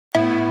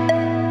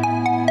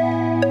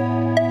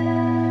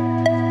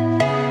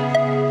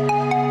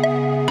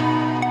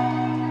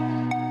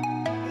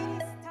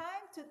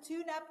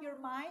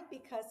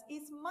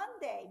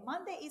Monday.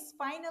 Monday is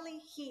finally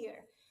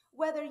here.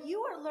 Whether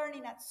you are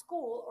learning at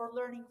school or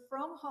learning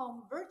from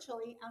home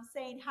virtually, I'm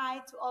saying hi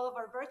to all of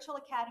our Virtual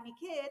Academy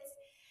kids.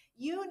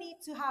 You need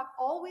to have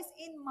always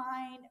in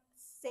mind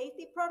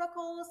safety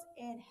protocols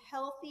and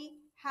healthy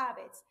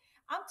habits.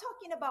 I'm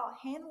talking about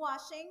hand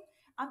washing.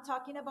 I'm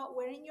talking about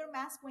wearing your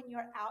mask when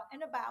you're out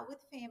and about with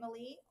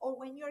family or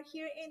when you're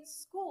here in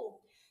school.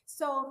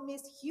 So,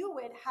 Miss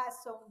Hewitt has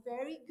some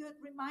very good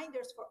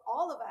reminders for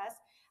all of us,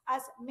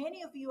 as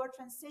many of you are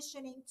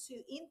transitioning to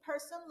in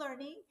person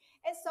learning,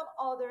 and some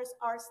others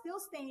are still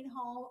staying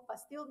home but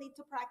still need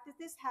to practice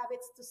these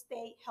habits to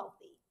stay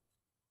healthy.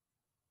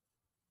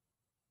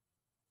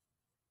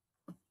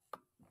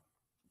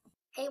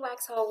 Hey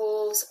Waxhaw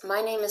Wolves,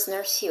 my name is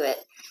Nurse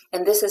Hewitt,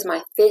 and this is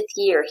my 5th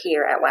year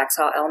here at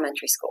Waxhaw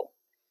Elementary School.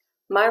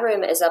 My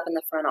room is up in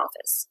the front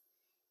office.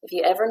 If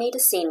you ever need to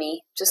see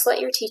me, just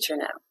let your teacher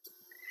know.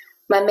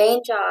 My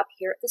main job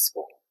here at the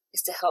school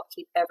is to help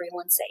keep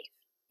everyone safe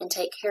and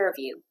take care of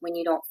you when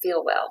you don't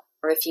feel well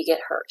or if you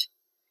get hurt.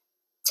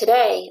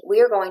 Today,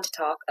 we are going to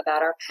talk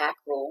about our PAC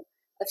rule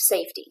of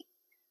safety,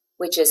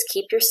 which is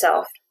keep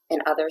yourself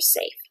and others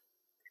safe.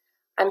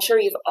 I'm sure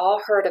you've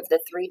all heard of the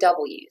 3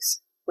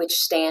 W's, which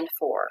stand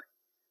for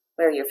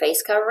wear your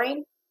face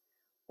covering,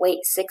 wait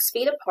 6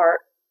 feet apart,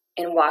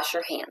 and wash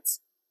your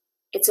hands.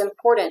 It's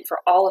important for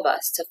all of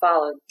us to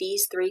follow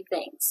these 3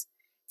 things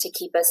to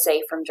keep us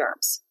safe from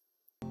germs.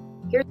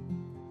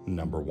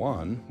 Number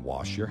 1,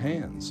 wash your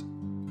hands.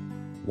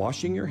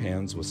 Washing your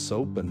hands with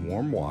soap and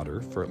warm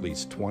water for at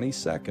least 20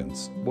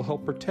 seconds will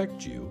help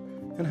protect you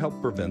and help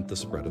prevent the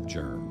spread of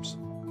germs.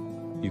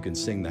 You can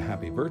sing the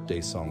happy birthday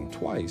song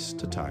twice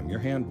to time your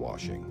hand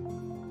washing.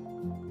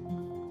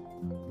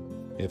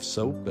 If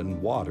soap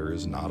and water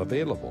is not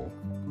available,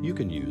 you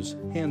can use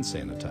hand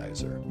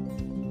sanitizer.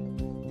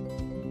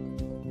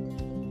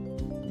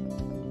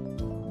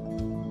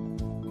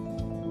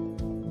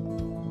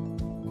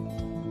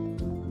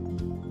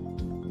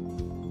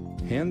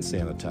 Hand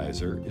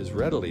sanitizer is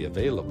readily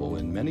available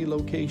in many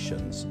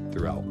locations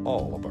throughout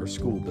all of our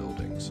school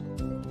buildings.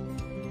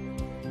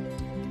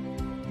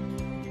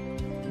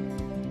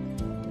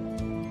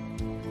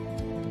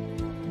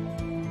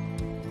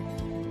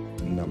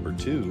 Number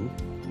 2,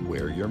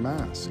 wear your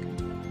mask.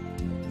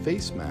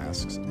 Face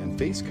masks and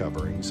face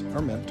coverings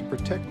are meant to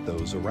protect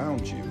those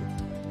around you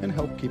and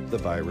help keep the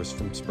virus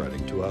from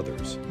spreading to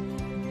others.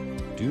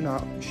 Do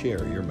not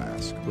share your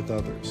mask with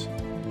others.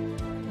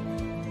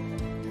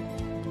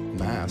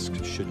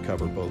 Masks should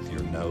cover both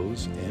your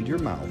nose and your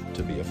mouth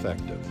to be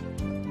effective.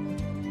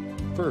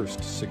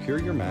 First, secure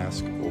your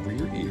mask over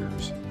your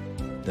ears,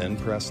 then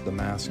press the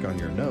mask on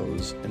your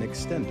nose and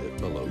extend it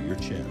below your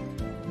chin.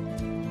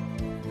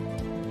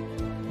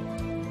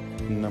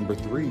 Number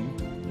 3,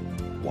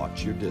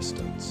 watch your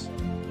distance.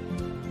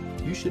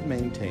 You should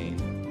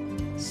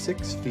maintain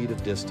 6 feet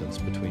of distance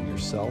between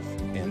yourself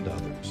and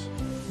others.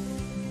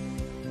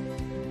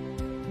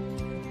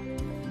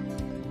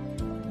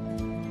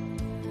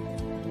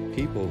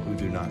 People who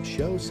do not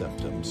show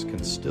symptoms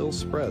can still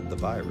spread the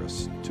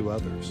virus to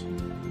others.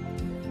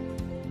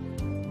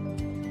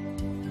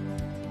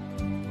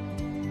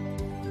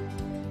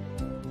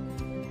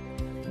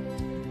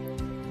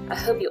 I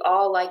hope you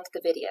all liked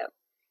the video.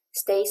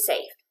 Stay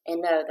safe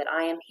and know that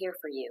I am here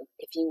for you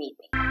if you need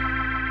me.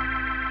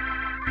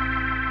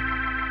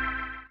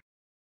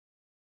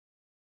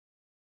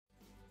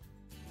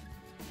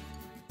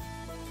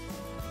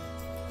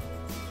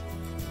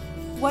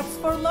 What's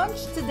for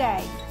lunch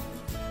today?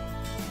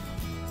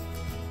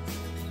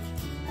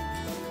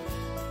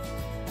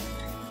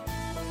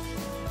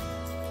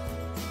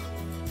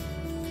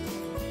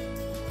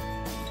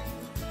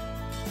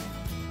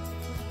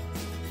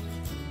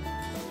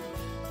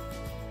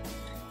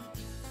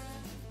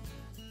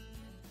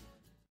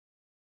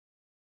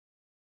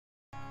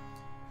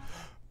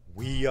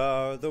 We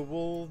are the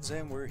Wolves,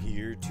 and we're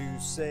here to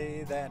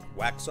say that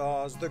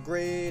Waxhaw's the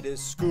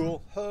greatest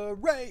school.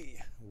 Hooray!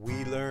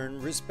 We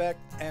learn respect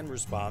and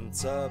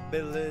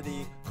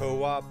responsibility,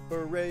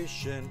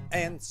 cooperation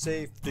and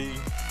safety.